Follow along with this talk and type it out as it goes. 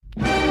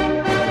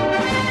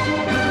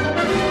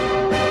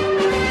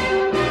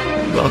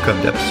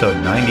welcome to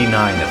episode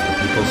 99 of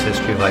the People's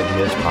History of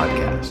Ideas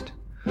podcast.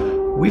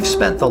 We've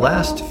spent the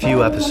last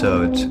few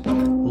episodes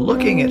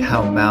looking at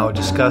how Mao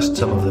discussed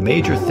some of the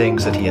major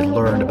things that he had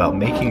learned about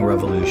making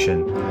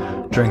revolution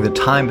during the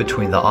time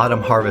between the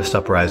Autumn Harvest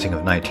Uprising of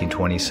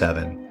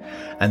 1927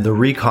 and the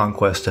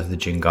reconquest of the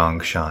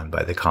Jinggangshan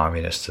by the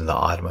communists in the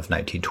autumn of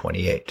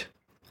 1928.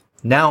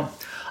 Now,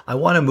 I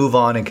want to move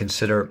on and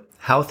consider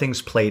how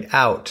things played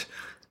out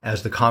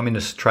as the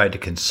communists tried to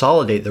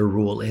consolidate their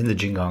rule in the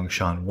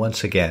Jinggangshan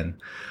once again,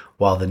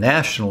 while the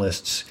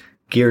nationalists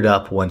geared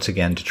up once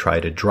again to try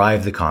to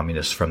drive the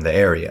communists from the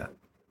area.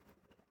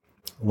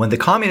 When the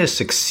communists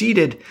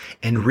succeeded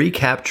in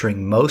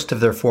recapturing most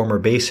of their former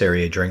base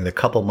area during the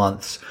couple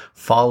months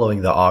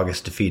following the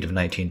August defeat of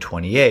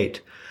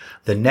 1928,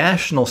 the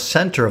national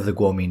center of the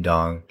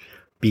Kuomintang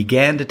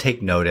began to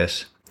take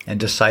notice and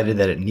decided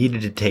that it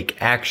needed to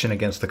take action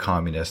against the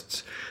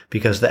communists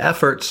because the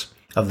efforts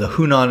of the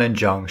Hunan and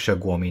Jiangxia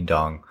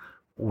Kuomintang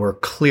were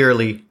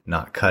clearly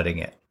not cutting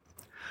it.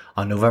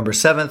 On November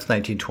 7th,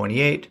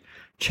 1928,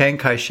 Chiang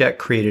Kai-shek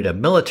created a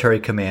military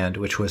command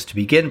which was to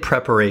begin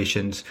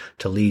preparations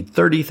to lead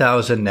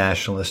 30,000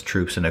 nationalist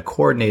troops in a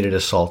coordinated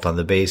assault on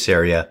the base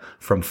area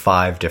from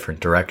 5 different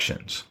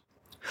directions.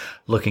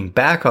 Looking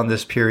back on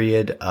this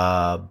period,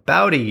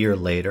 about a year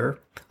later,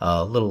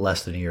 a little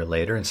less than a year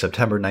later, in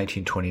September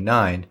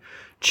 1929,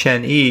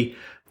 Chen Yi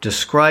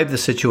described the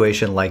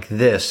situation like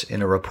this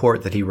in a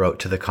report that he wrote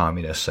to the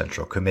Communist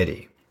Central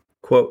Committee.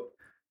 Quote,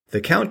 "The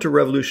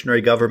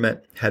counter-revolutionary government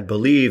had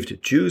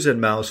believed Jews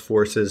and Mao's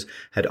forces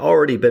had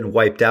already been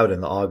wiped out in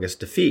the August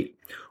defeat,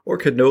 or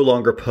could no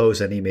longer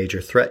pose any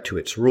major threat to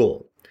its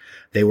rule.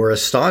 They were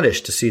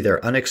astonished to see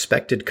their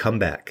unexpected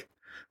comeback.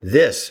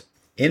 This,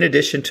 in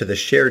addition to the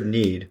shared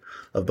need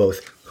of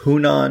both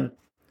Hunan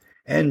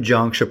and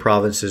Jiangxia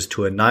provinces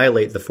to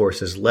annihilate the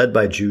forces led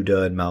by Zhu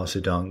De and Mao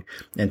Zedong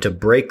and to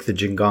break the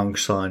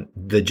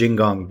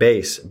Jinggang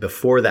base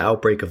before the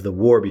outbreak of the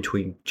war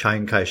between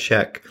Chiang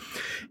Kai-shek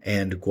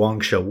and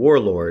Guangxia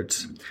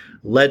warlords,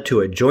 led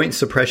to a joint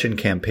suppression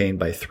campaign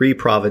by 3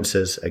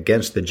 provinces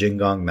against the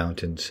Jinggang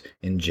Mountains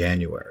in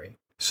January."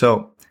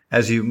 So,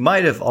 as you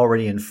might have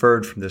already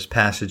inferred from this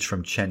passage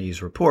from Chen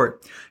Yi's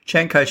report,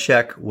 Chiang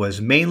Kai-shek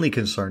was mainly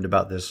concerned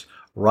about this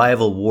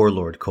rival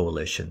warlord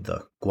coalition,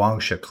 the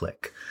Guangxia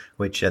clique,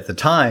 which at the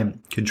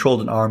time controlled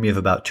an army of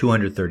about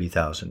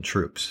 230,000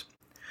 troops.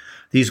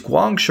 These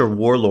Guangxia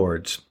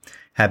warlords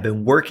had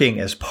been working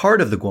as part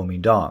of the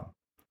Kuomintang,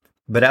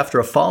 but after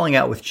a falling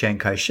out with Chiang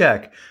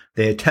Kai-shek,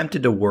 they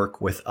attempted to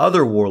work with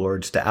other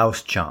warlords to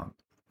oust Chiang.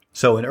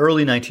 So in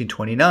early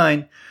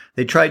 1929,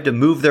 they tried to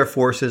move their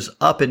forces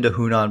up into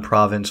Hunan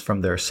province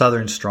from their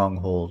southern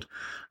stronghold,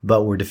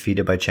 but were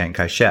defeated by Chiang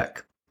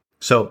Kai-shek.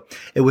 So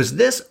it was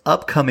this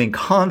upcoming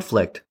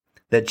conflict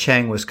that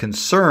Chiang was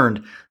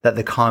concerned that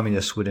the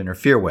communists would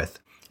interfere with,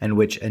 and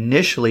which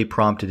initially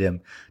prompted him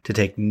to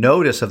take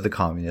notice of the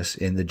communists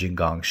in the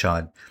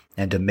Jinggangshan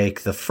and to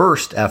make the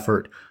first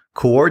effort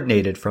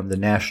coordinated from the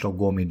National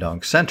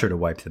Kuomintang Center to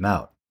wipe them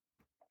out.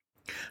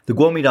 The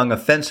Kuomintang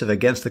offensive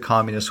against the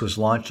communists was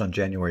launched on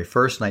January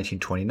 1st,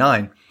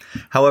 1929.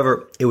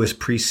 However, it was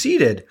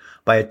preceded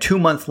by a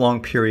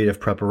 2-month-long period of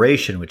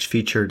preparation, which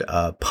featured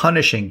a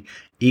punishing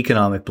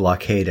economic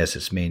blockade as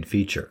its main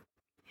feature.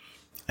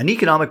 An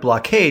economic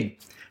blockade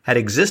had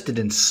existed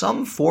in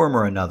some form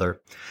or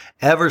another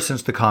ever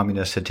since the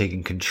communists had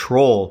taken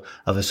control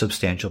of a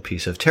substantial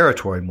piece of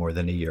territory more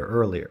than a year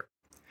earlier.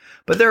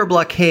 But there are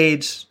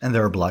blockades and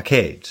there are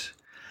blockades.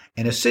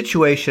 In a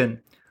situation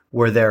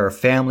where there are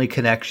family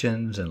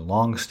connections and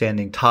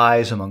long-standing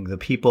ties among the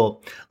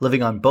people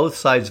living on both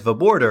sides of a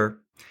border,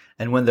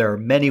 and when there are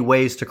many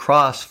ways to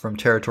cross from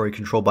territory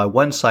controlled by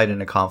one side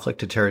in a conflict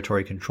to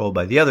territory controlled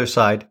by the other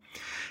side,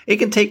 it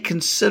can take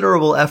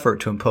considerable effort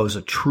to impose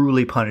a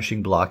truly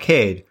punishing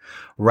blockade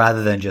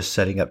rather than just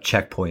setting up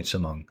checkpoints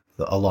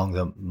along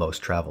the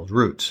most traveled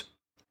routes.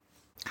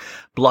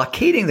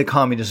 Blockading the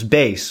communist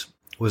base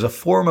was a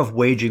form of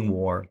waging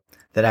war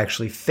that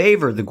actually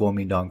favored the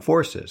Kuomintang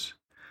forces.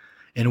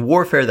 In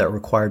warfare that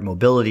required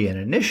mobility and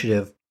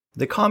initiative,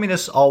 the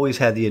communists always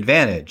had the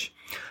advantage,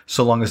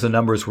 so long as the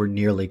numbers were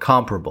nearly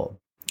comparable.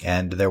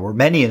 And there were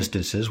many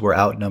instances where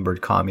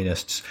outnumbered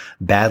communists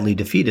badly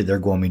defeated their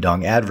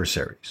Kuomintang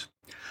adversaries.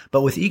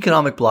 But with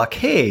economic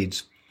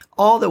blockades,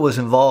 all that was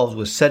involved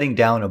was setting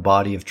down a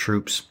body of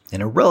troops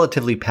in a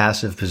relatively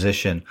passive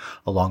position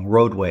along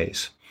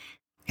roadways.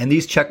 And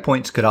these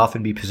checkpoints could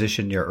often be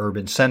positioned near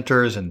urban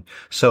centers and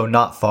so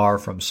not far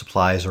from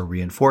supplies or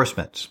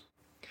reinforcements.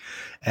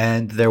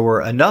 And there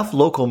were enough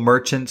local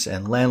merchants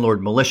and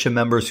landlord militia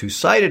members who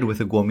sided with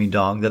the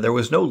Kuomintang that there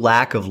was no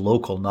lack of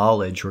local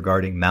knowledge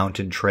regarding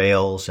mountain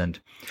trails and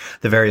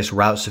the various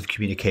routes of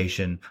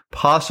communication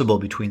possible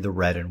between the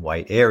red and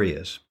white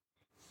areas.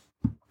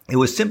 It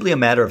was simply a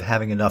matter of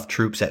having enough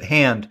troops at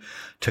hand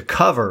to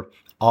cover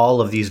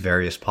all of these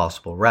various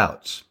possible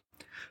routes.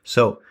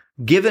 So,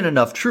 given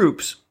enough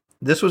troops,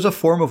 this was a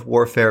form of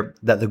warfare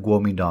that the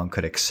Kuomintang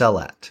could excel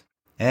at.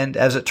 And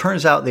as it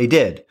turns out, they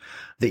did.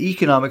 the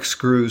economic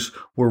screws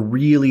were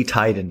really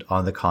tightened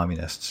on the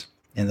communists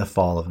in the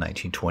fall of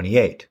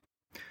 1928.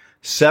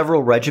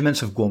 Several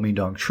regiments of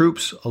Kuomintang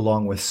troops,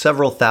 along with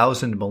several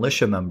thousand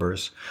militia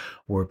members,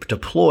 were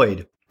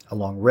deployed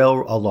along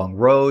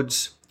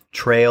roads,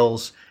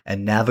 trails,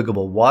 and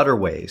navigable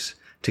waterways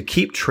to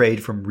keep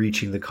trade from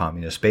reaching the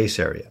communist base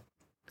area.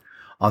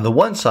 On the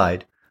one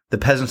side, the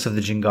peasants of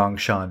the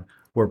Jinggangshan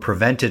were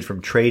prevented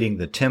from trading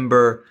the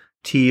timber,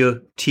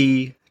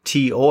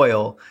 tea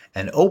oil,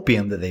 and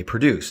opium that they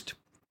produced.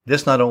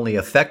 This not only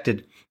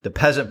affected the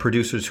peasant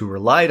producers who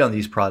relied on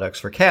these products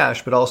for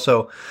cash, but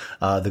also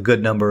the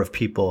good number of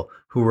people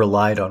who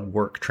relied on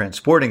work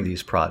transporting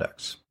these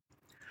products.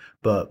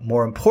 But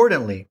more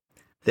importantly,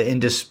 the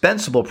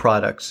indispensable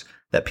products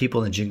that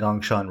people in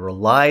Jinggangshan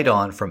relied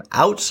on from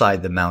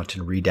outside the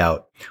mountain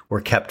redoubt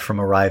were kept from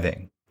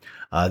arriving.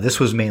 This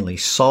was mainly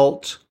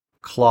salt,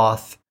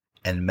 cloth,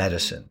 and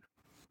medicine.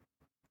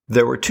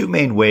 There were two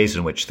main ways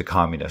in which the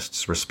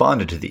communists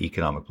responded to the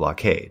economic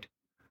blockade.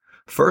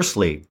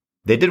 Firstly,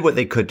 they did what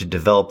they could to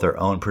develop their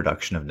own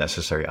production of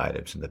necessary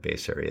items in the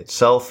base area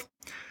itself.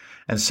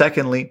 And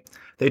secondly,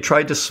 they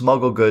tried to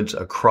smuggle goods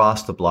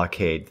across the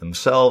blockade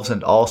themselves,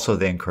 and also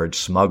they encouraged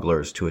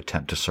smugglers to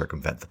attempt to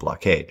circumvent the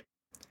blockade.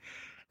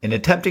 In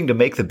attempting to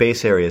make the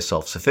base area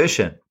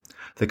self-sufficient,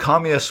 the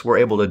communists were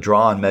able to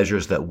draw on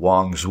measures that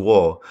Wang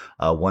Zuo,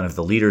 one of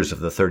the leaders of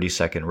the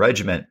 32nd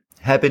Regiment,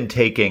 had been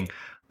taking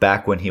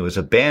back when he was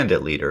a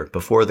bandit leader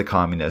before the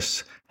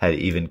communists had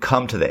even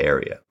come to the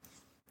area.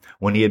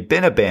 When he had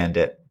been a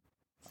bandit,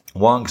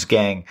 Wang's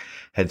gang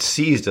had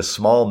seized a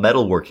small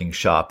metalworking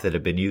shop that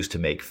had been used to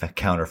make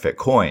counterfeit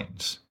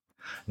coins.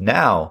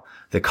 Now,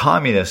 the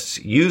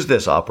communists used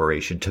this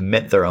operation to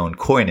mint their own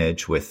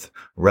coinage with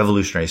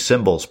revolutionary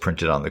symbols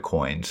printed on the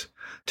coins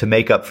to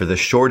make up for the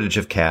shortage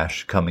of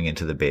cash coming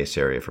into the base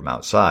area from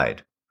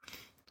outside.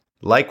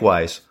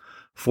 Likewise,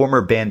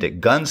 former bandit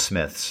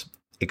gunsmiths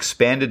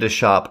expanded a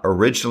shop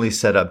originally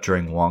set up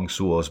during Wang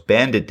Zuo's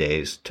bandit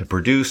days to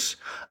produce,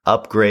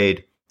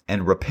 upgrade,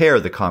 and repair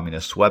the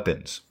communists'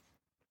 weapons.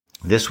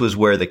 This was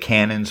where the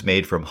cannons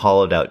made from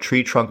hollowed-out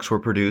tree trunks were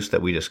produced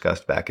that we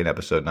discussed back in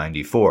episode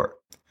 94.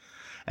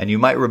 And you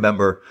might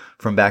remember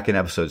from back in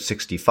episode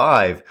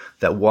 65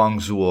 that Wang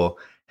Zuo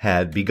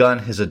had begun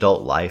his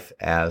adult life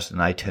as an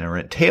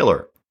itinerant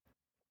tailor.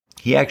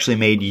 He actually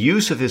made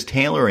use of his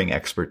tailoring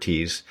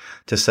expertise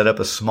to set up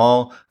a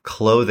small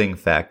clothing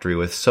factory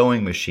with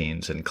sewing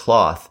machines and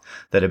cloth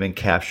that had been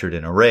captured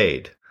in a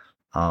raid.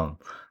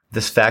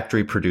 This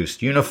factory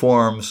produced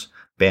uniforms,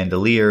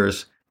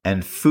 bandoliers,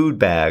 and food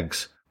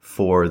bags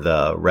for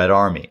the Red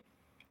Army.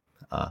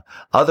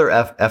 Other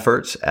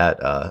efforts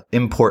at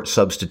import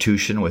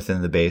substitution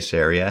within the base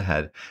area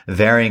had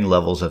varying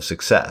levels of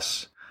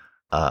success.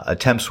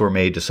 Attempts were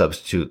made to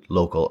substitute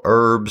local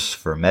herbs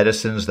for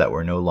medicines that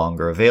were no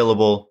longer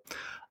available,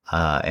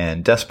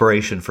 and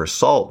desperation for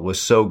salt was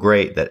so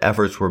great that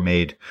efforts were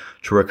made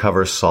to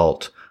recover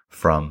salt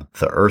from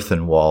the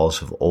earthen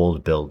walls of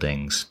old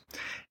buildings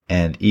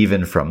and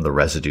even from the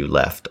residue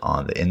left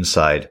on the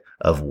inside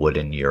of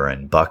wooden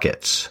urine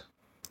buckets.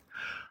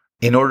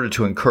 In order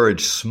to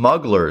encourage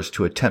smugglers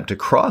to attempt to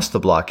cross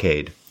the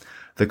blockade,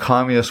 the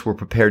communists were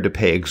prepared to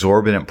pay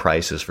exorbitant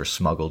prices for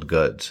smuggled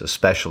goods,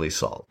 especially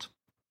salt.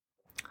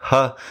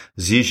 He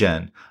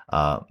Zizhen,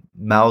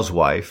 Mao's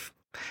wife,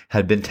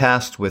 had been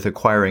tasked with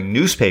acquiring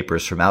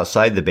newspapers from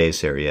outside the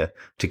base area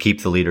to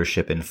keep the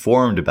leadership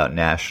informed about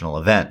national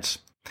events.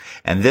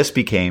 And this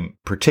became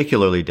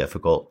particularly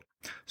difficult,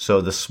 so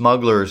the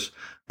smugglers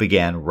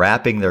began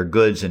wrapping their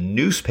goods in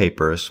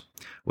newspapers,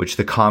 which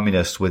the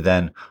communists would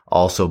then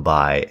also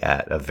buy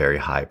at a very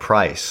high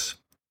price.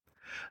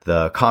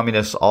 The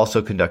communists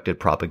also conducted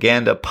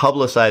propaganda,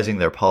 publicizing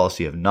their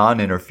policy of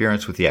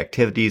non-interference with the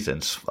activities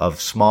of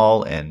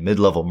small and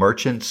mid-level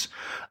merchants,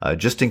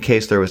 just in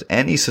case there was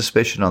any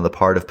suspicion on the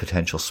part of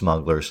potential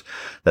smugglers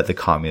that the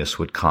communists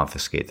would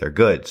confiscate their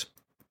goods.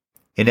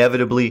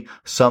 Inevitably,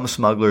 some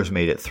smugglers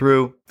made it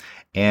through,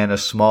 and a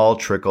small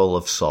trickle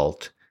of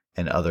salt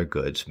and other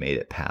goods made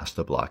it past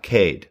the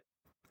blockade.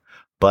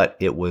 But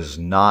it was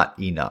not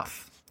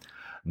enough.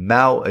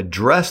 Mao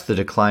addressed the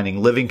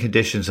declining living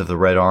conditions of the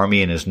Red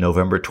Army in his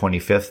November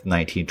 25th,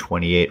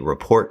 1928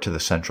 report to the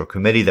Central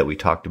Committee that we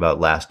talked about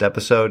last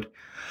episode.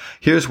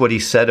 Here's what he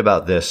said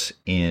about this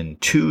in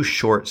two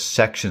short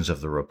sections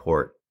of the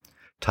report,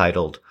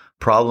 titled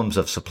Problems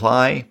of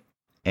Supply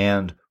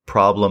and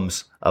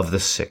Problems of the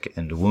Sick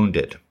and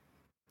Wounded.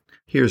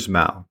 Here's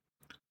Mao.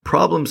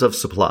 Problems of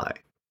supply.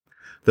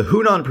 The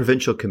Hunan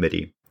Provincial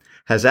Committee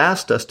has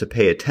asked us to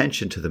pay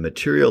attention to the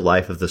material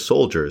life of the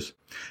soldiers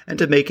and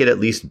to make it at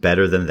least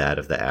better than that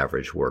of the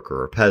average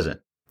worker or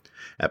peasant.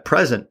 At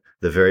present,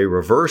 the very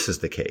reverse is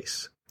the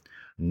case.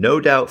 No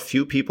doubt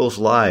few people's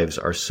lives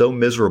are so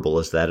miserable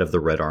as that of the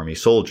Red Army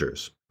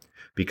soldiers.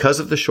 Because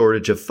of the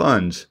shortage of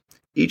funds,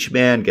 each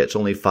man gets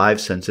only 5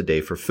 cents a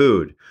day for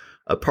food,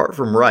 apart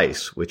from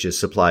rice, which is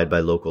supplied by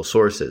local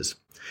sources,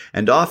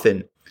 and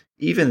often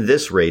even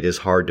this rate is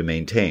hard to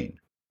maintain.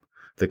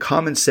 The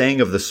common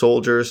saying of the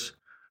soldiers,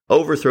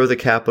 overthrow the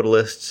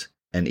capitalists,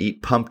 and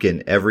eat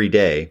pumpkin every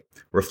day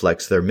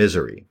reflects their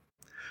misery.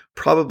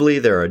 Probably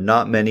there are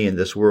not many in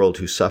this world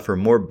who suffer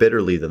more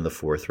bitterly than the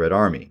Fourth Red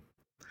Army.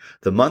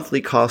 The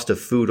monthly cost of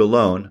food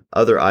alone,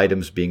 other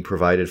items being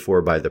provided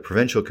for by the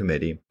Provincial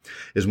Committee,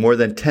 is more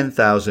than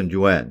 10,000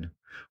 yuan,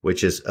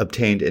 which is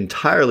obtained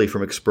entirely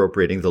from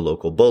expropriating the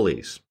local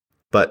bullies.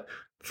 But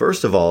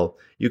first of all,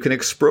 you can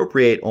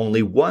expropriate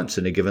only once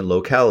in a given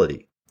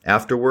locality.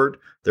 Afterward,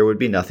 there would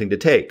be nothing to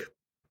take.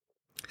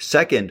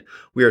 Second,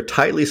 we are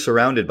tightly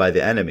surrounded by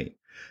the enemy,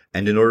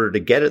 and in order to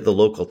get at the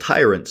local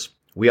tyrants,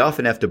 we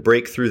often have to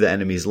break through the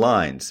enemy's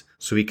lines,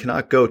 so we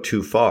cannot go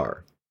too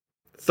far.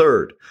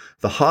 Third,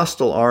 the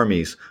hostile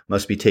armies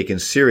must be taken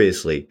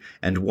seriously,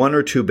 and 1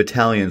 or 2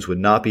 battalions would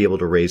not be able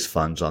to raise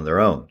funds on their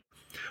own.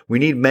 We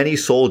need many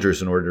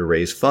soldiers in order to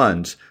raise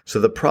funds, so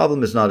the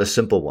problem is not a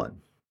simple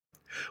one.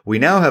 We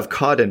now have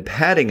cotton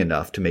padding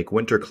enough to make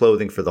winter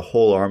clothing for the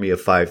whole army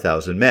of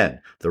 5,000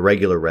 men, the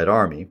regular Red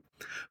Army,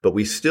 but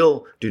we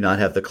still do not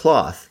have the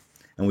cloth,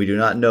 and we do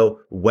not know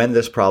when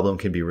this problem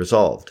can be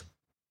resolved.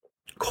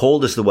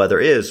 Cold as the weather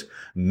is,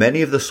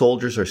 many of the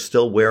soldiers are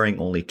still wearing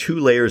only 2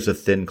 layers of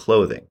thin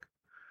clothing.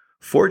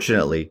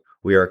 Fortunately,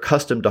 we are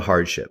accustomed to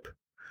hardship.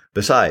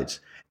 Besides,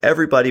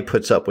 everybody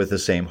puts up with the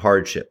same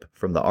hardship.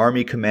 From the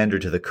army commander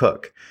to the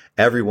cook,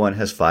 everyone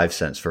has 5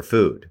 cents for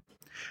food.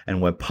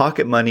 And when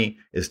pocket money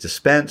is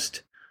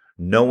dispensed,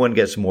 no one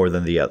gets more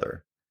than the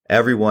other.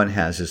 Everyone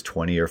has his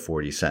 20 or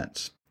 40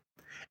 cents.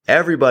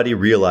 Everybody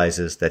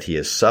realizes that he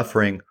is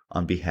suffering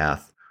on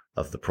behalf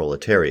of the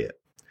proletariat.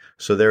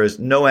 So there is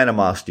no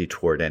animosity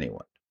toward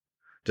anyone.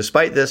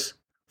 Despite this,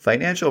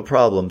 financial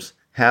problems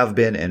have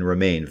been and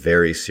remain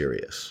very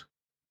serious.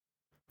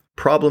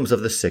 Problems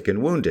of the sick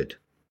and wounded.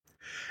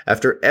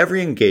 After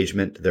every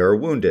engagement, there are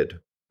wounded.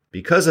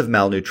 Because of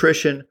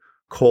malnutrition,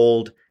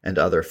 cold, and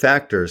other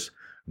factors,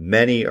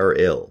 many are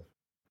ill.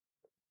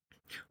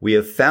 We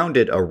have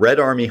founded a Red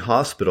Army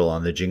hospital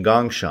on the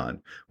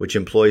Jinggangshan, which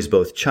employs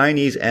both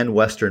Chinese and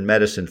Western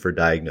medicine for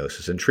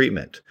diagnosis and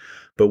treatment.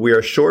 But we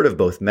are short of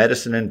both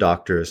medicine and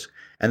doctors,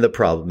 and the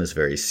problem is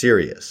very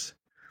serious.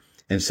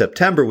 In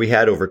September, we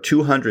had over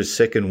 200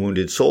 sick and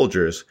wounded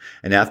soldiers,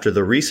 and after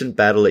the recent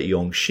battle at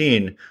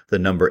Yongxin, the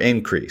number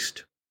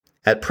increased.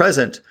 At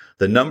present,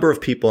 the number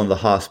of people in the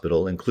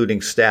hospital,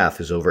 including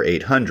staff, is over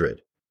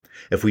 800.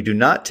 If we do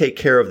not take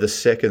care of the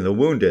sick and the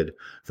wounded,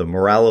 the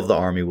morale of the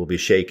army will be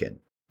shaken.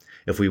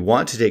 If we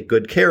want to take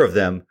good care of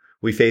them,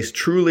 we face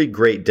truly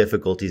great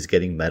difficulties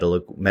getting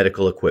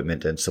medical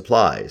equipment and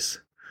supplies.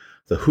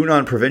 The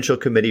Hunan Provincial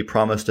Committee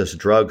promised us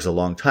drugs a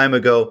long time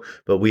ago,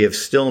 but we have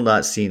still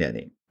not seen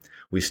any.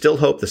 We still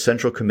hope the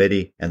Central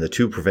Committee and the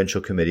 2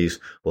 provincial committees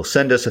will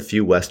send us a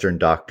few Western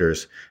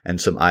doctors and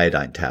some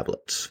iodine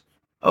tablets.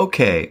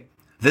 Okay,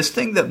 this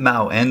thing that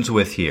Mao ends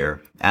with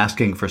here,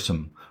 asking for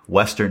some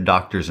Western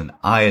doctors and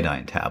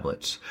iodine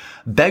tablets,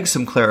 begs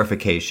some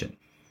clarification.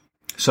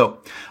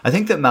 So I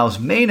think that Mao's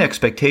main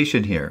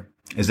expectation here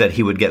is that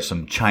he would get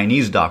some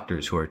Chinese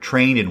doctors who are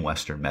trained in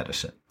Western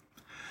medicine.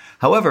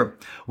 However,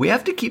 we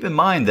have to keep in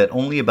mind that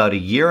only about a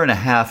year and a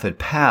half had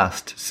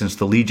passed since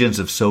the legions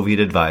of Soviet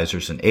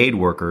advisors and aid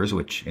workers,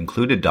 which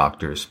included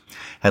doctors,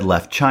 had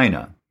left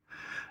China.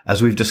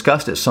 As we've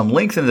discussed at some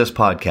length in this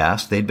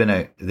podcast,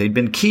 they'd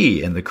been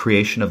key in the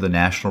creation of the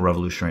National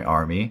Revolutionary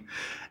Army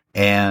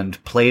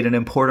and played an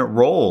important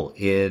role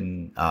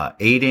in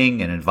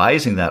aiding and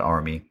advising that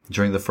army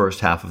during the first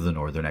half of the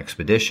Northern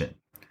Expedition.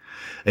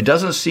 It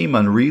doesn't seem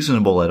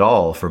unreasonable at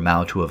all for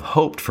Mao to have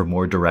hoped for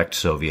more direct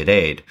Soviet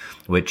aid,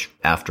 which,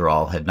 after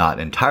all, had not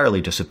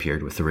entirely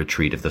disappeared with the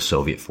retreat of the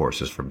Soviet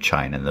forces from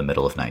China in the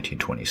middle of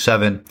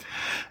 1927,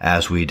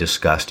 as we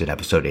discussed in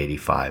episode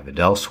 85 and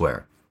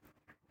elsewhere.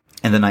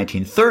 In the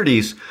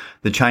 1930s,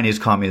 the Chinese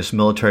Communist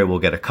military will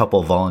get a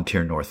couple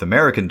volunteer North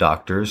American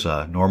doctors,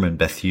 Norman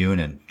Bethune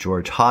and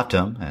George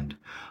Hottam, and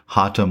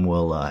Hottam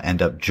will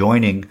end up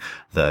joining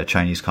the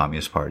Chinese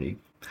Communist Party.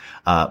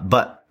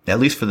 But at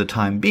least for the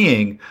time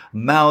being,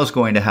 Mao is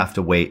going to have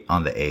to wait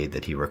on the aid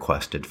that he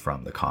requested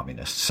from the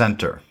Communist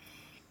Center.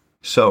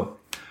 So,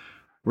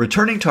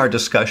 returning to our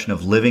discussion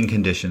of living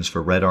conditions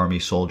for Red Army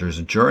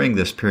soldiers during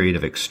this period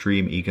of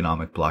extreme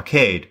economic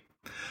blockade,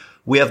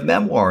 we have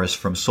memoirs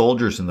from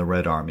soldiers in the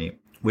Red Army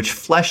which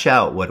flesh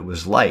out what it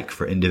was like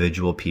for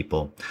individual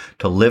people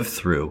to live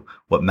through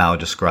what Mao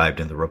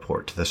described in the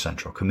report to the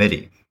Central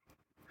Committee.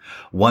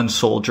 One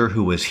soldier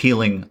who was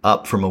healing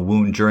up from a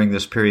wound during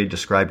this period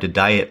described a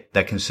diet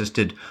that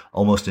consisted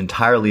almost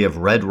entirely of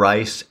red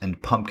rice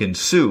and pumpkin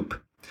soup,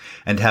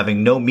 and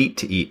having no meat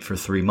to eat for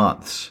 3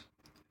 months.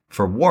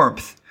 For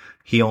warmth,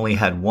 he only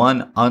had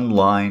one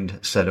unlined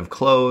set of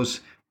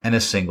clothes and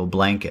a single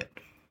blanket.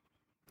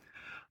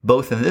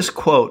 Both in this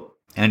quote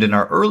and in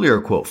our earlier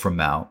quote from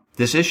Mao,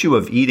 this issue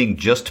of eating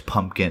just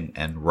pumpkin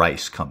and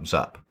rice comes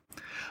up.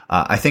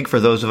 I think for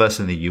those of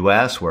us in the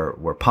U.S., where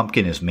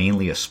pumpkin is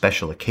mainly a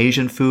special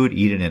occasion food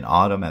eaten in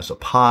autumn as a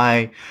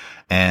pie,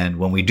 And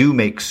when we do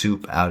make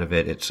soup out of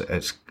it, it's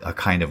a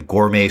kind of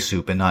gourmet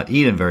soup and not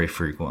eaten very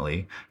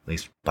frequently, at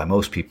least by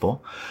most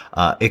people.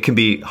 It can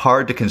be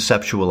hard to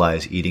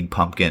conceptualize eating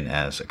pumpkin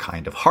as a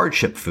kind of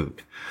hardship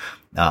food.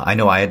 I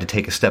know I had to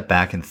take a step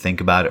back and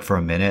think about it for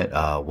a minute,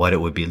 what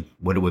it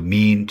would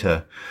mean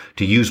to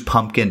use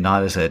pumpkin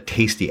not as a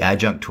tasty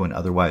adjunct to an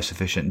otherwise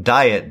sufficient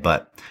diet,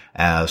 but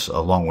as,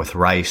 along with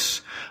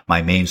rice,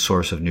 my main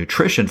source of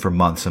nutrition for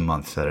months and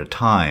months at a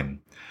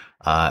time.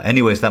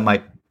 Anyways, that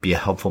might be a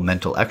helpful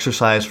mental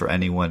exercise for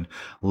anyone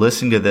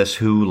listening to this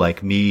who,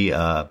 like me,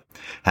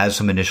 has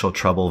some initial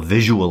trouble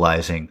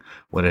visualizing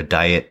what a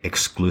diet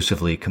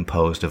exclusively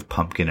composed of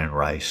pumpkin and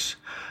rice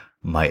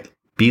might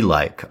be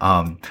like.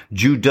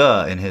 Zhu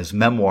De, in his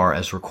memoir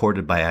as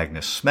recorded by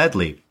Agnes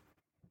Smedley,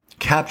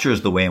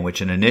 captures the way in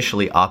which an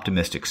initially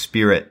optimistic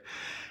spirit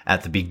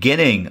at the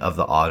beginning of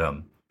the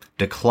autumn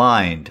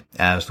declined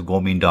as the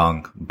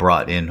Kuomintang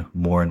brought in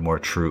more and more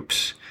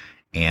troops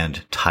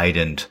and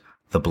tightened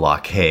the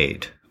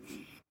blockade.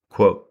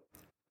 Quote,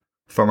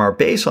 "From our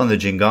base on the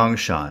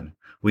Jinggangshan,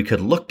 we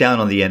could look down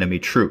on the enemy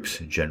troops,"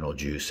 General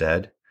Zhu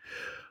said.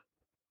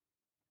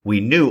 "We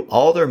knew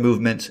all their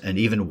movements and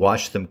even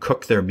watched them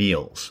cook their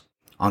meals.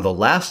 On the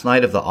last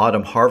night of the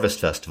Autumn Harvest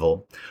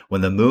Festival,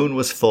 when the moon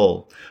was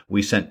full,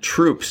 we sent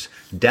troops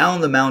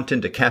down the mountain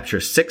to capture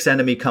 6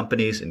 enemy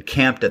companies and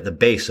camped at the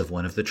base of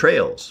one of the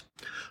trails.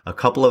 A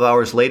couple of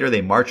hours later,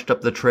 they marched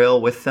up the trail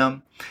with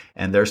them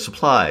and their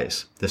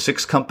supplies. The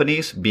 6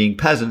 companies, being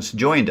peasants,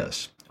 joined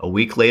us. A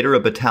week later, a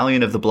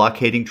battalion of the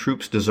blockading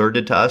troops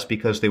deserted to us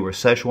because they were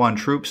Sichuan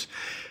troops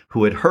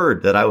who had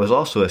heard that I was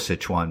also a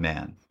Sichuan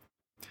man.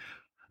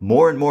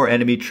 More and more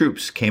enemy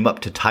troops came up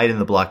to tighten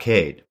the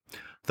blockade.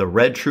 The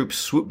red troops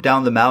swooped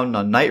down the mountain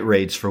on night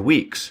raids for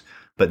weeks,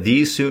 but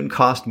these soon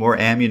cost more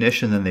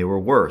ammunition than they were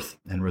worth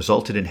and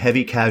resulted in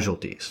heavy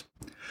casualties.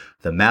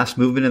 The mass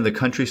movement in the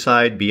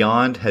countryside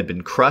beyond had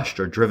been crushed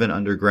or driven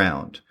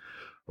underground.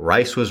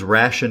 Rice was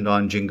rationed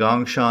on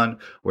Jinggangshan,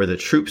 where the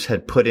troops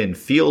had put in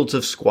fields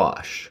of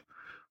squash.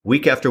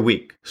 Week after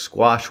week,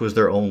 squash was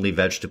their only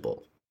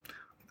vegetable.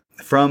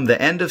 From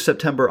the end of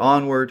September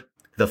onward,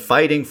 the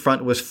fighting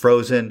front was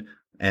frozen,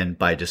 and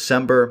by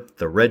December,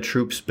 the red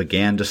troops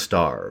began to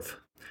starve.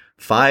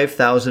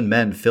 5,000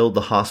 men filled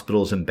the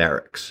hospitals and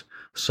barracks.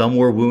 Some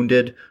were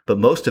wounded, but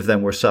most of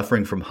them were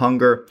suffering from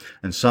hunger,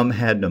 and some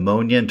had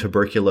pneumonia and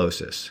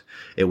tuberculosis.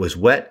 It was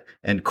wet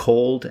and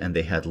cold, and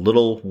they had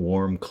little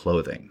warm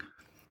clothing.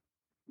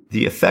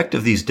 The effect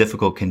of these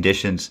difficult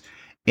conditions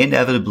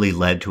inevitably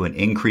led to an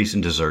increase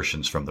in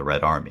desertions from the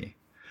Red Army.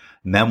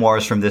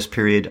 Memoirs from this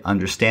period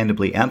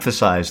understandably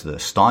emphasize the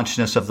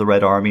staunchness of the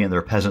Red Army and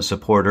their peasant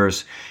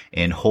supporters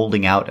in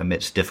holding out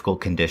amidst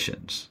difficult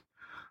conditions.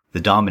 The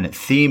dominant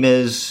theme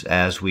is,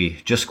 as we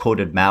just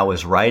quoted Mao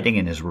as writing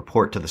in his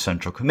report to the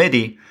Central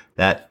Committee,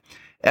 that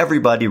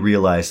everybody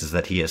realizes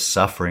that he is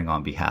suffering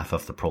on behalf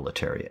of the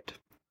proletariat.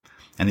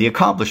 And the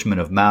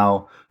accomplishment of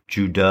Mao,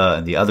 Zhu De,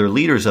 and the other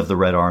leaders of the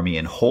Red Army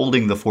in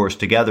holding the force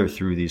together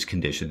through these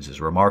conditions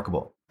is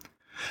remarkable.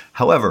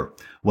 However,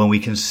 when we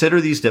consider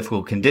these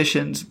difficult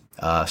conditions,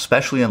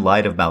 especially in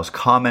light of Mao's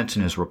comments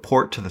in his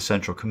report to the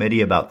Central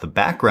Committee about the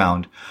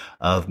background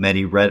of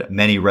many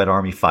Red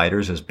Army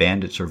fighters as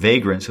bandits or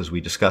vagrants, as we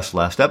discussed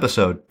last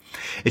episode,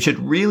 it should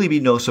really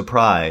be no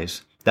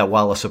surprise that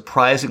while a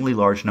surprisingly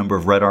large number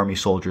of Red Army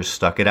soldiers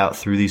stuck it out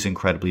through these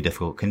incredibly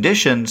difficult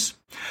conditions,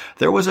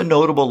 there was a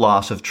notable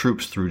loss of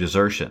troops through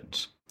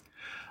desertions.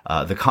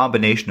 The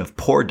combination of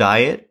poor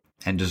diet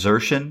and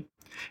desertion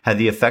had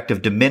the effect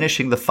of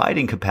diminishing the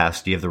fighting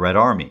capacity of the Red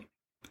Army.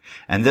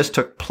 And this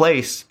took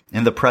place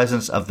in the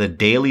presence of the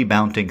daily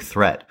mounting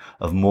threat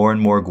of more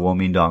and more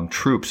Kuomintang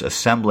troops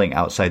assembling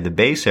outside the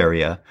base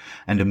area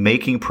and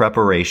making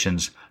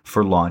preparations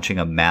for launching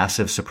a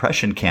massive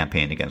suppression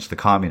campaign against the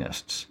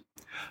communists.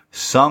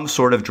 Some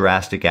sort of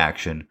drastic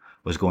action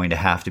was going to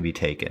have to be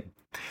taken,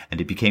 and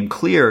it became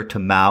clear to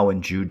Mao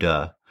and Zhu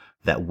De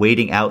that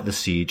waiting out the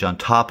siege on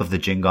top of the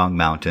Jinggang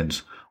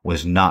Mountains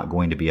was not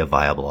going to be a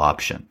viable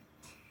option.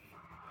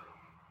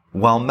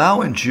 While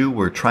Mao and Zhu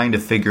were trying to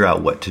figure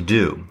out what to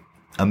do,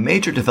 a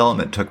major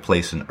development took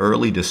place in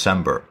early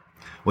December,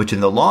 which in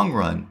the long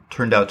run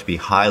turned out to be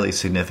highly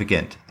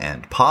significant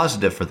and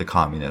positive for the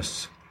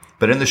communists,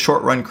 but in the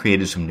short run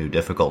created some new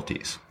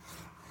difficulties.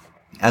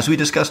 As we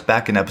discussed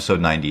back in episode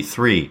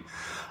 93,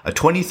 a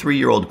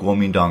 23-year-old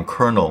Kuomintang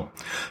colonel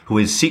who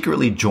had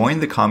secretly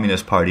joined the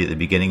Communist Party at the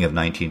beginning of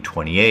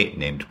 1928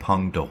 named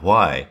Peng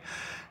Dehuai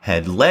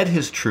had led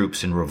his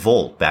troops in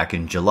revolt back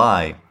in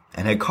July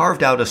and had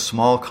carved out a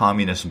small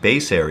communist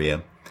base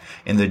area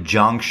in the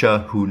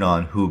Jiangxia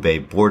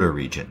Hunan-Hubei border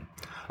region,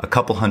 a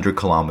couple hundred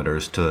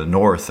kilometers to the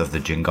north of the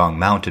Jinggang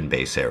Mountain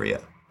base area.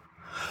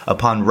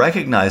 Upon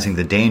recognizing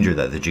the danger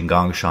that the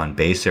Jinggangshan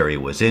base area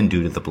was in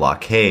due to the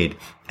blockade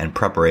and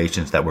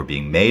preparations that were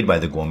being made by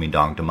the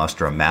Kuomintang to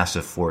muster a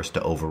massive force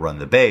to overrun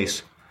the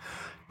base,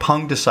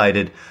 Peng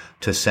decided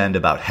to send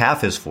about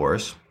half his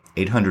force,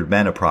 800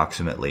 men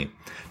approximately,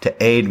 to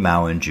aid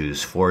Mao and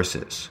Zhu's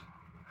forces.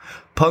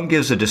 Peng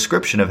gives a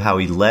description of how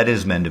he led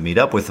his men to meet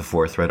up with the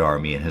Fourth Red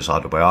Army in his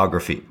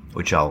autobiography,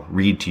 which I'll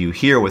read to you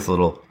here with a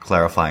little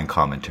clarifying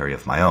commentary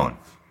of my own.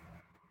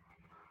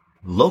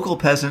 Local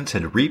peasants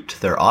had reaped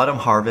their autumn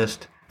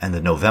harvest, and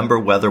the November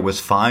weather was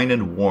fine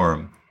and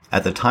warm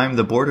at the time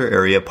the Border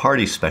Area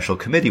Party Special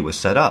Committee was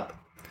set up.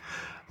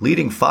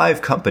 Leading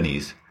 5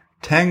 companies,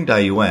 Tang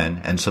Daiyuan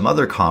and some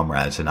other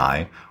comrades and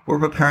I were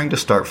preparing to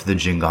start for the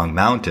Jinggang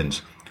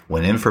Mountains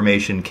when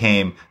information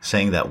came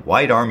saying that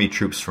White Army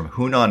troops from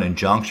Hunan and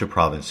Jiangsu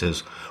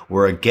provinces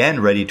were again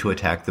ready to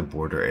attack the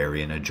border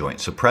area in a joint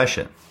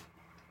suppression.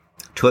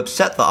 To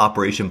upset the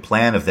operation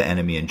plan of the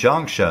enemy in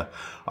Jiangsu,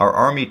 our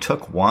army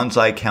took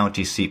Wanzai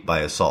County seat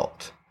by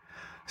assault.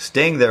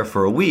 Staying there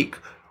for a week,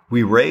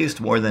 we raised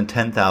more than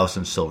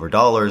 10,000 silver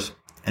dollars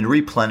and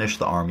replenished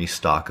the army's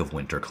stock of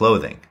winter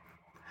clothing.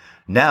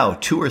 Now,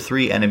 2 or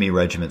 3 enemy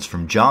regiments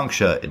from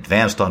Jiangsu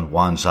advanced on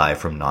Wanzai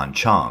from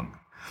Nanchang.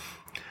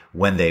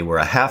 When they were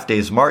a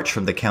half-day's march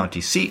from the county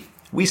seat,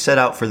 we set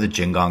out for the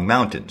Jinggang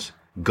Mountains,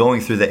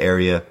 going through the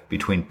area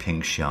between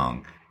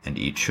Pingxiang and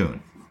Yichun.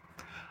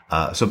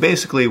 So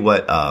basically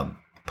what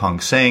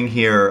Peng's saying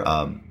here,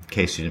 in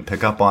case you didn't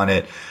pick up on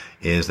it,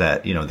 is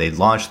that,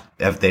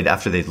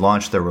 after they'd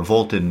launched their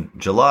revolt in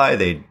July,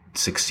 they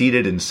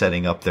succeeded in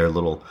setting up their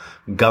little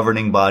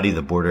governing body,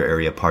 the Border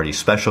Area Party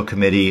Special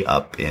Committee,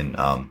 up in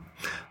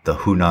the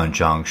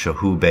Hunan-Jiangsu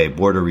Hubei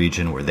border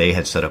region, where they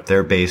had set up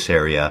their base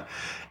area.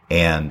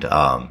 And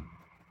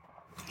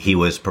he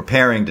was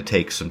preparing to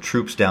take some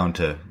troops down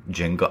to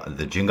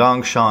the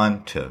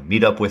Jinggangshan to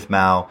meet up with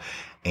Mao,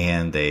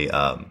 and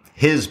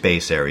his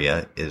base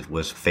area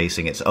was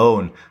facing its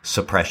own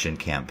suppression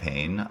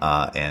campaign.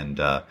 And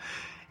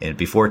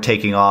before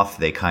taking off,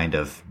 they kind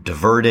of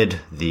diverted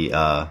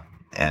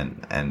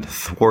and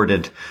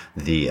thwarted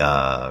the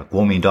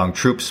Kuomintang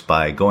troops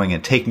by going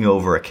and taking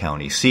over a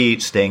county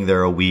seat, staying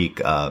there a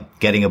week,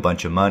 getting a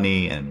bunch of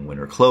money and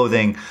winter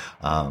clothing,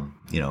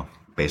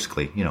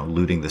 basically,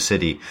 looting the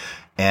city.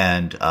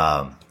 And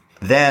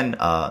then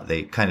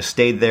they kind of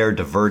stayed there,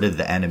 diverted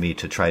the enemy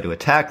to try to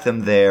attack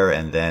them there.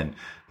 And then,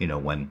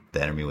 when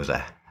the enemy was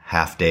a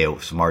half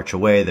day's march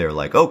away, they were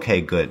like,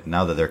 okay, good.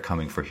 Now that they're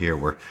coming for here,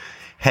 we're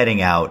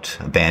heading out,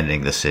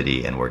 abandoning the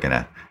city, and we're going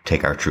to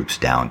take our troops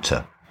down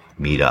to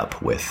meet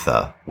up with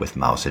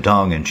Mao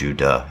Zedong and Zhu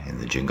De in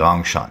the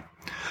Jinggangshan.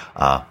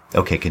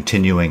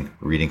 Continuing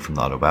reading from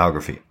the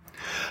autobiography.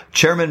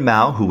 Chairman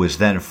Mao, who was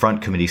then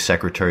Front Committee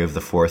Secretary of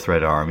the Fourth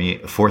Army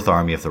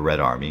of the Red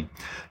Army,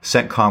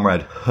 sent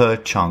Comrade He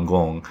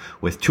Changgong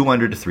with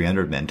 200 to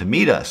 300 men to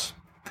meet us.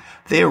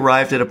 They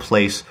arrived at a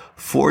place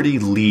 40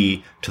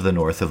 li to the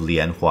north of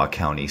Lianhua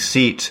County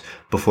seat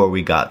before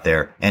we got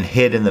there and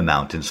hid in the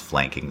mountains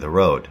flanking the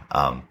road.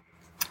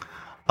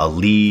 A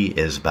li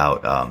is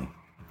about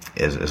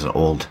is an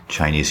old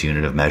Chinese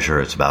unit of measure.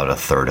 It's about a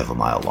third of a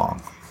mile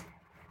long.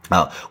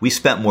 We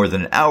spent more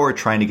than an hour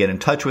trying to get in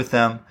touch with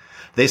them.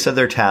 They said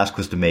their task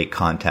was to make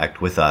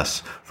contact with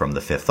us from the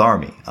Fifth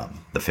Army.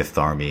 The Fifth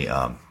Army,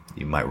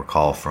 you might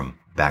recall from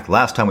back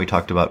last time we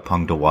talked about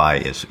Peng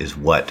Dehuai, is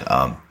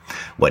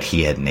what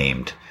he had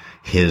named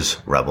his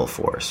rebel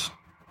force.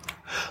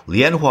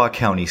 Lianhua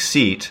County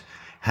seat,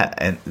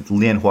 and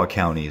Lianhua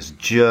County is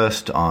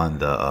just on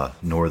the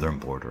northern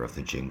border of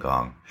the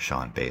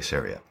Jinggangshan base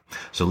area.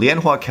 So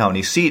Lianhua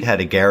County seat had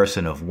a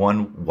garrison of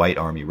 1 White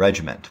Army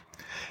regiment.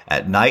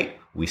 At night,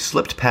 we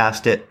slipped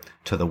past it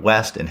to the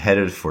west and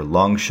headed for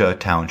Longshe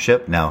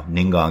Township, now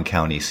Ninggang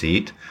County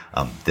seat.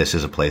 This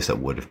is a place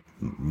that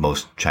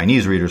most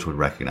Chinese readers would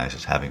recognize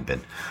as having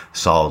been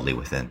solidly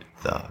within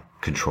the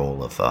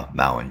control of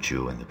Mao and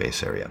Zhu in the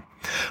base area.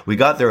 We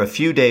got there a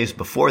few days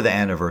before the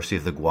anniversary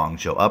of the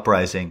Guangzhou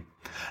uprising.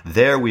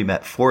 There we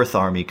met 4th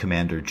Army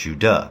Commander Zhu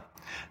De.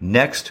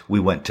 Next, we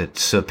went to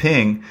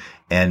Siping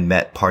and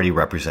met Party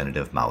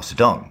Representative Mao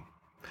Zedong.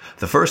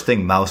 The first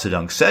thing Mao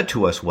Zedong said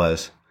to us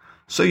was,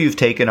 "So you've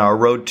taken our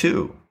road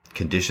too.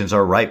 Conditions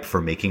are ripe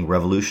for making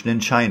revolution in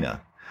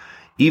China.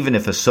 Even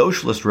if a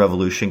socialist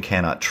revolution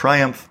cannot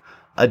triumph,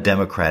 a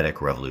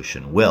democratic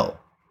revolution will."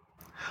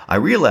 I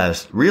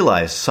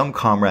realized some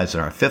comrades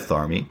in our Fifth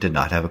Army did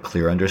not have a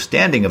clear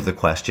understanding of the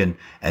question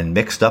and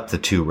mixed up the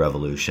 2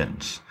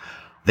 revolutions.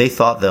 They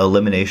thought the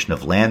elimination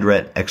of land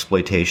rent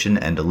exploitation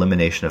and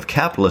elimination of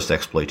capitalist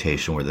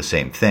exploitation were the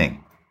same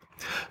thing.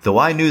 Though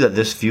I knew that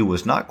this view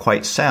was not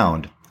quite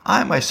sound,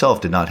 I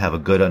myself did not have a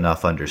good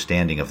enough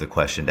understanding of the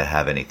question to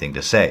have anything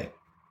to say.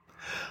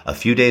 A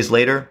few days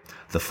later,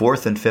 the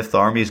 4th and 5th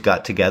Armies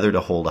got together to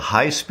hold a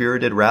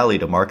high-spirited rally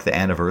to mark the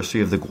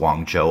anniversary of the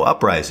Guangzhou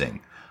uprising,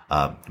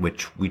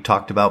 which we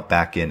talked about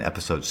back in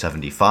episode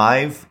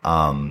 75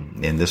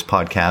 in this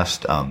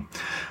podcast,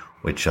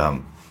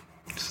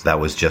 that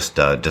was just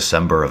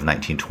December of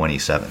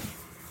 1927.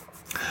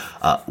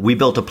 We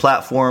built a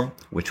platform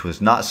which was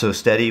not so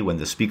steady. When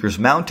the speakers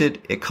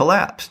mounted, it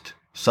collapsed.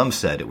 Some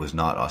said it was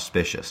not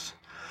auspicious.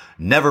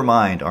 "Never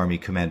mind," Army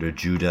Commander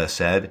Zhu De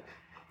said.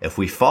 "If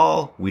we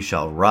fall, we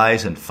shall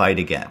rise and fight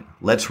again.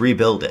 Let's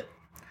rebuild it."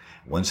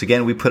 Once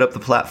again, we put up the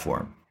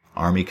platform.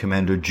 Army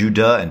Commander Zhu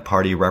De and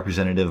Party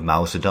Representative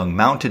Mao Zedong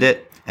mounted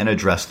it and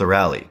addressed the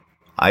rally.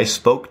 I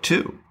spoke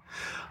too.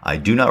 I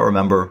do not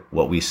remember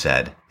what we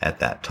said at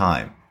that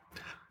time.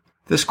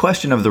 This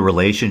question of the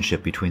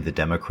relationship between the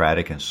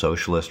democratic and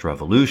socialist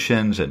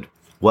revolutions and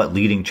what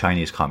leading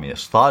Chinese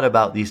communists thought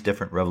about these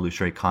different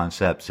revolutionary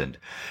concepts and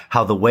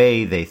how the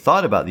way they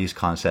thought about these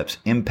concepts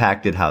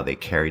impacted how they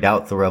carried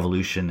out the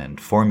revolution and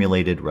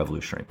formulated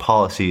revolutionary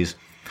policies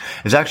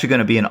is actually going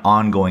to be an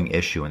ongoing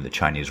issue in the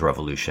Chinese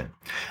Revolution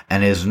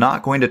and is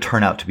not going to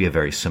turn out to be a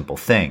very simple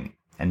thing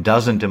and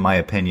doesn't, in my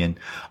opinion,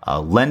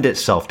 lend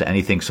itself to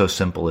anything so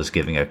simple as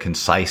giving a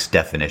concise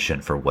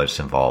definition for what's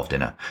involved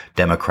in a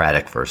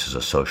democratic versus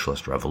a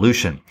socialist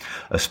revolution,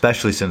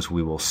 especially since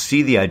we will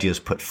see the ideas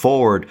put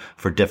forward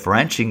for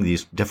differentiating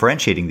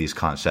these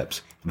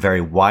concepts vary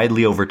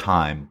widely over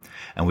time,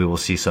 and we will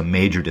see some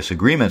major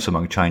disagreements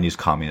among Chinese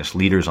communist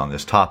leaders on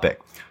this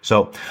topic.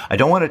 So I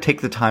don't want to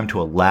take the time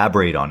to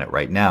elaborate on it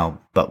right now,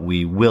 but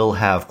we will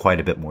have quite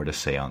a bit more to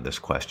say on this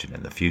question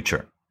in the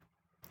future.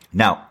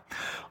 Now,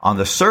 on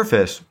the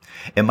surface,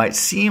 it might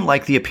seem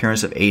like the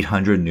appearance of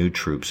 800 new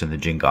troops in the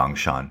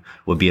Jinggangshan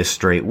would be a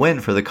straight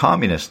win for the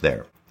communists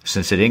there,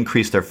 since it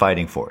increased their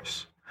fighting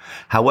force.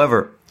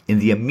 However, in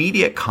the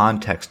immediate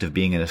context of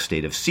being in a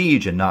state of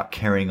siege and not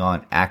carrying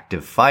on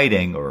active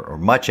fighting or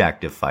much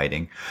active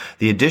fighting,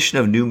 the addition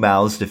of new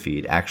mouths to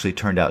feed actually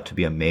turned out to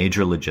be a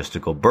major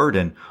logistical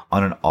burden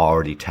on an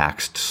already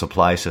taxed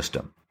supply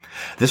system.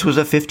 This was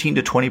a 15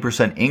 to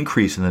 20%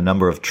 increase in the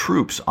number of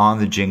troops on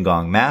the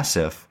Jinggang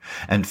Massif,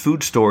 and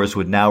food stores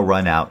would now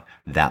run out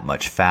that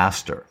much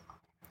faster.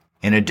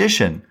 In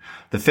addition,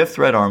 the Fifth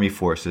Red Army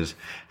forces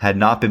had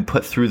not been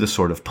put through the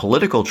sort of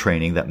political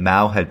training that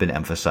Mao had been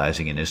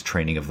emphasizing in his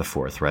training of the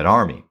Fourth Red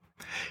Army.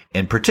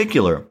 In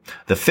particular,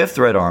 the Fifth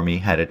Red Army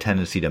had a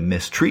tendency to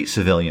mistreat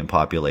civilian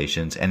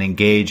populations and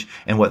engage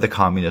in what the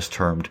communists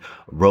termed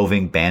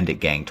roving bandit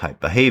gang type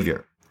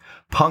behavior.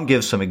 Peng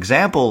gives some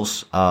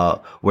examples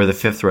where the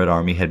Fifth Red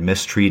Army had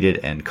mistreated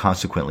and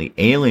consequently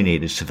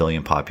alienated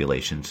civilian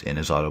populations in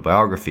his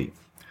autobiography.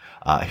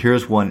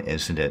 Here's one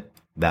incident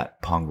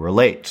that Peng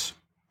relates.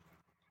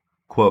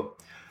 Quote,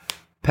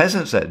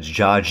 "Peasants at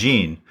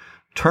Jiajin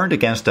turned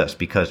against us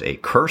because a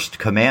cursed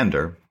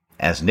commander,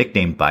 as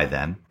nicknamed by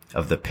then,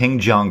 of the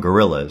Pingjiang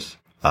guerrillas,"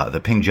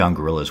 the Pingjiang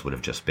guerrillas would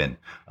have just been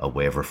a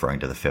way of referring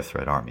to the Fifth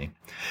Red Army,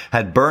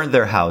 "had burned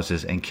their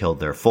houses and killed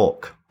their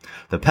folk.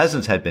 The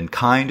peasants had been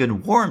kind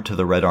and warm to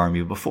the Red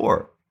Army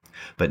before,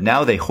 but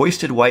now they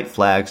hoisted white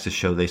flags to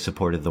show they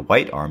supported the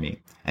White Army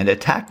and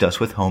attacked us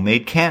with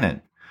homemade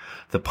cannon.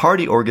 The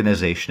party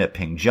organization at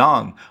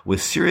Pingjiang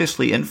was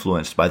seriously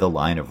influenced by the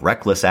line of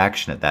reckless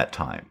action at that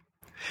time.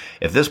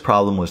 If this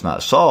problem was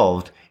not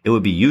solved, it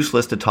would be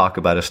useless to talk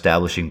about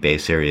establishing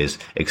base areas,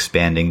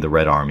 expanding the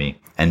Red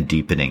Army, and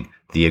deepening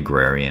the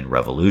agrarian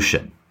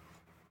revolution."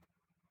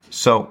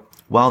 So,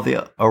 while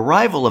the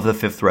arrival of the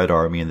Fifth Red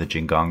Army in the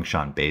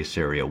Jinggangshan base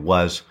area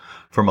was,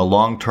 from a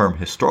long-term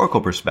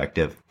historical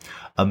perspective,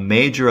 a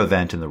major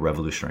event in the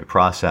revolutionary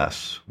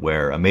process,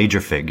 where a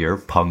major figure,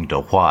 Peng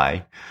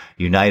Dehuai,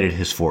 united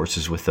his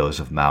forces with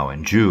those of Mao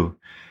and Zhu,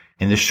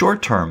 in the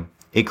short term,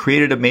 it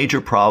created a major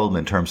problem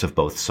in terms of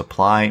both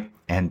supply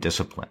and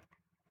discipline.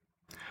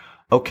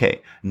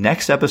 Okay,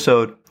 next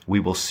episode, we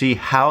will see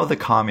how the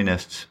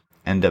communists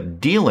end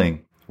up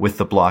dealing with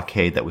the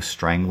blockade that was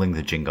strangling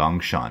the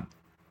Jinggangshan.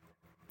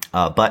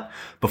 But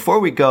before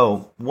we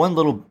go, one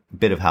little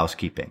bit of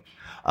housekeeping.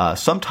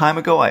 Some time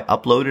ago, I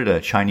uploaded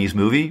a Chinese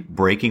movie,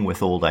 Breaking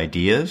with Old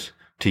Ideas,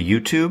 to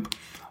YouTube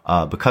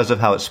because of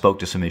how it spoke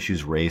to some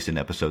issues raised in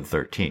episode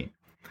 13.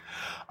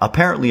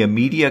 Apparently, a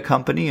media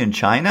company in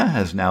China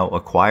has now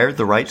acquired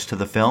the rights to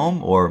the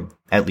film, or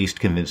at least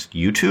convinced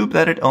YouTube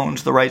that it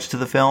owns the rights to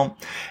the film,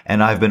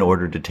 and I've been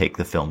ordered to take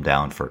the film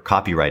down for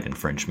copyright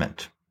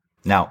infringement.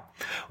 Now,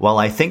 while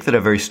I think that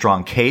a very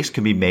strong case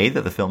can be made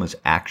that the film is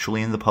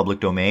actually in the public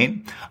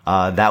domain,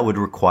 that would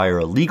require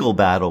a legal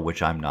battle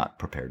which I'm not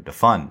prepared to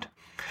fund.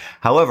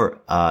 However,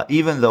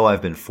 even though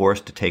I've been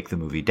forced to take the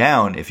movie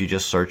down, if you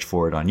just search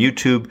for it on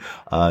YouTube,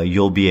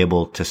 you'll be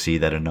able to see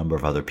that a number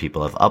of other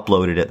people have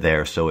uploaded it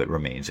there, so it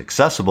remains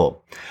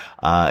accessible.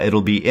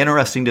 It'll be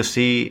interesting to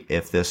see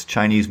if this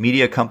Chinese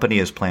media company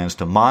has plans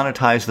to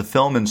monetize the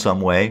film in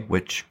some way,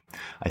 which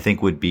I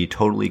think would be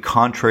totally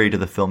contrary to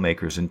the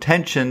filmmaker's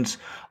intentions,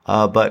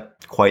 but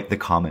quite the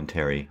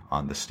commentary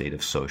on the state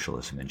of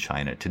socialism in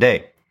China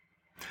today.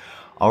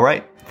 All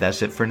right,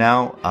 that's it for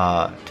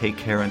now. Take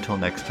care until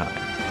next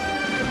time.